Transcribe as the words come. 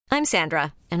I'm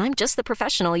Sandra, and I'm just the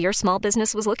professional your small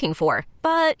business was looking for.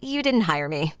 But you didn't hire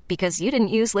me because you didn't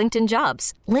use LinkedIn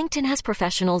Jobs. LinkedIn has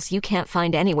professionals you can't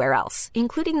find anywhere else,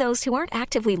 including those who aren't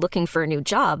actively looking for a new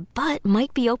job, but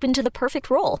might be open to the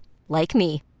perfect role, like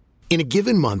me. In a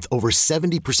given month, over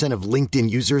 70% of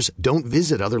LinkedIn users don't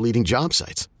visit other leading job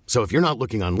sites. So if you're not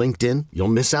looking on LinkedIn, you'll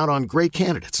miss out on great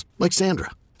candidates like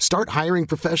Sandra. Start hiring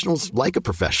professionals like a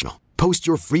professional. Post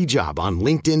your free job on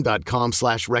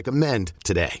linkedin.com/recommend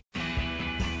today.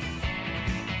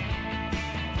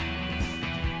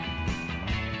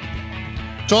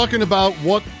 Talking about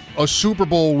what a Super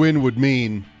Bowl win would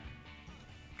mean.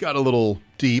 Got a little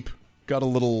deep. Got a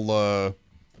little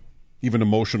even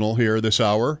emotional here this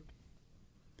hour.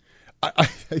 I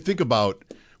think about,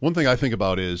 one thing I think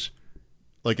about is,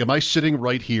 like, am I sitting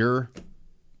right here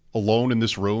alone in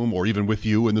this room, or even with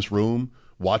you in this room,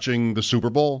 watching the Super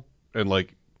Bowl and,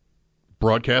 like,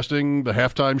 broadcasting the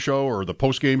halftime show or the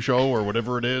post-game show or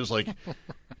whatever it is? Like,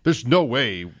 there's no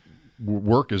way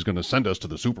work is going to send us to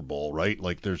the Super Bowl, right?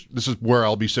 Like, this is where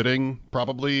I'll be sitting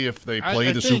probably if they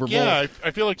play the Super Bowl. Yeah,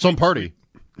 I feel like some party.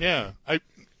 Yeah,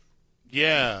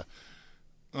 yeah.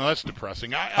 Well, that's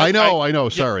depressing. I know.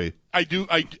 Sorry. I do.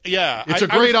 It's a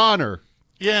great honor.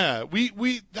 Yeah,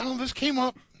 this came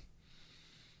up.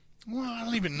 Well, I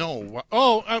don't even know.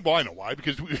 Well, I know why,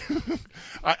 because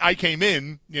I came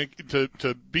in to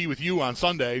be with you on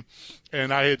Sunday,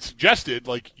 and I had suggested,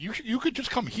 like, you could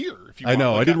just come here if you want. I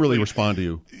know. Like, I didn't really respond to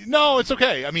you. No, it's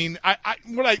okay. I mean, I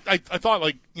thought,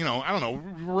 like, I don't know,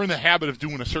 we're in the habit of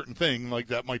doing a certain thing, like,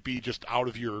 that might be just out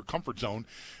of your comfort zone.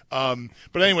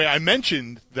 But anyway, I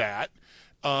mentioned that,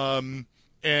 and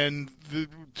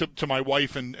to my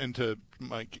wife and to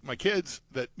my kids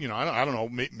that, I don't know,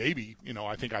 maybe,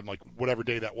 I think I'm like, whatever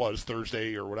day that was,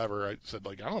 Thursday or whatever, I said,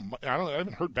 like, I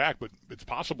haven't heard back, but it's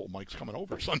possible Mike's coming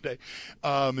over Sunday.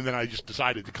 And then I just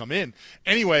decided to come in.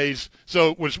 Anyways,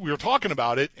 so we were talking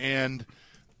about it, and,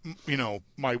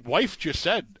 my wife just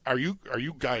said, are you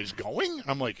guys going?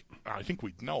 I'm like, I think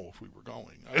we'd know if we were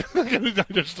going. I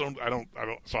just don't,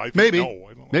 so I think maybe. No.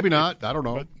 Maybe not. I don't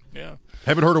know. But, yeah.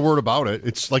 Haven't heard a word about it.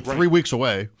 It's like 3 weeks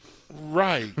away.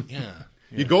 Right, yeah.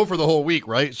 You'd go for the whole week,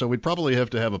 right? So we'd probably have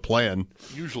to have a plan.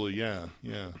 Usually, yeah.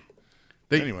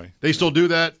 Anyway. They still do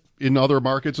that in other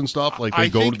markets and stuff? Like they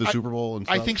go to the Super Bowl and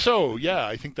stuff? I think so, yeah.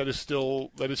 I think that is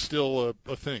still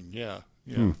a thing, yeah.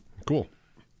 Cool.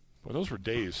 Well, those were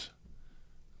days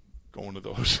going to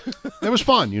those. It was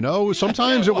fun,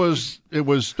 Sometimes there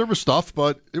was stuff,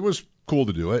 but it was cool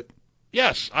to do it.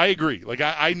 Yes, I agree. Like,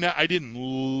 I didn't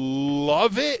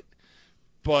love it,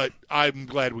 but I'm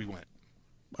glad we went.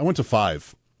 I went to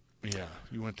 5. Yeah,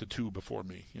 you went to 2 before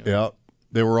me. Yeah,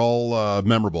 they were all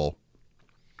memorable.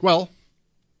 Well,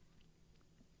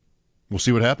 we'll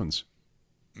see what happens.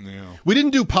 Yeah. We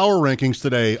didn't do power rankings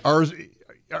today. Are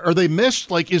they missed?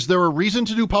 Like, is there a reason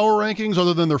to do power rankings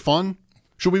other than they're fun?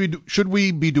 Should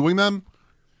we be doing them?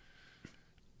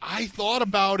 I thought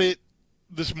about it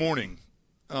this morning,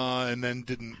 and then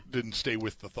didn't stay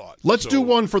with the thought. Let's do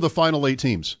one for the final 8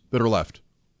 teams that are left.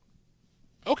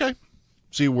 Okay.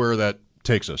 See where that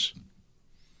takes us.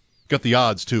 Got the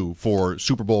odds, too, for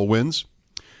Super Bowl wins.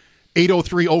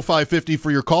 803-0550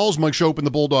 for your calls. Mike Schopp and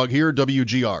the Bulldog here,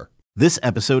 WGR. This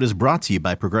episode is brought to you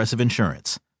by Progressive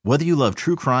Insurance. Whether you love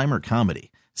true crime or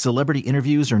comedy, celebrity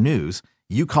interviews or news,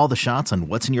 you call the shots on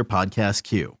what's in your podcast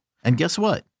queue. And guess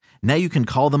what? Now you can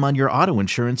call them on your auto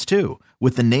insurance, too,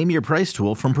 with the Name Your Price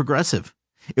tool from Progressive.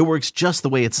 It works just the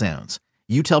way it sounds.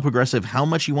 You tell Progressive how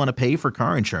much you want to pay for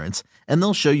car insurance, and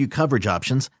they'll show you coverage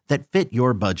options that fit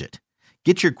your budget.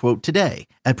 Get your quote today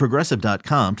at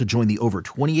Progressive.com to join the over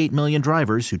 28 million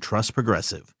drivers who trust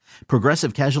Progressive.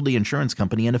 Progressive Casualty Insurance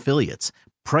Company and Affiliates.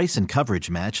 Price and coverage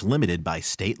match limited by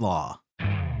state law.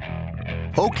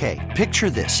 Okay, picture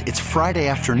this. It's Friday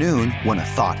afternoon when a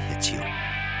thought hits you.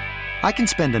 I can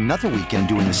spend another weekend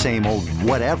doing the same old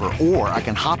whatever, or I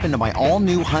can hop into my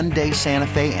all-new Hyundai Santa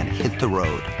Fe and hit the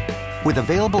road. With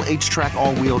available H-Track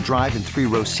all-wheel drive and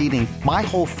 3-row seating, my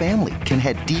whole family can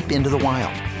head deep into the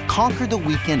wild. Conquer the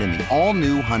weekend in the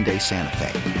all-new Hyundai Santa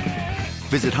Fe.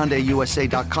 Visit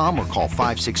HyundaiUSA.com or call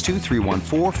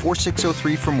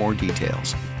 562-314-4603 for more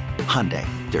details. Hyundai,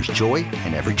 there's joy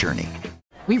in every journey.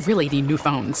 We really need new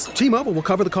phones. T-Mobile will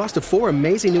cover the cost of 4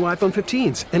 amazing new iPhone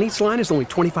 15s, and each line is only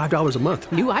 $25 a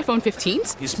month. New iPhone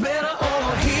 15s? It's better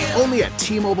over here. Only at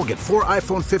T-Mobile, get 4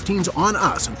 iPhone 15s on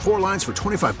us and 4 lines for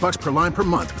 $25 per line per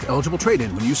month with eligible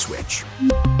trade-in when you switch.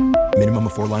 Minimum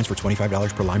of 4 lines for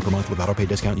 $25 per line per month with autopay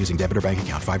discount using debit or bank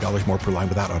account. $5 more per line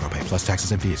without autopay, plus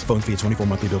taxes and fees. Phone fee at 24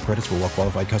 monthly bill credits for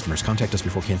well-qualified customers. Contact us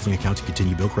before canceling account to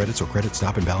continue bill credits or credit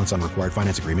stop and balance on required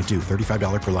finance agreement due.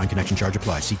 $35 per line connection charge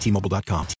applies. See T-Mobile.com.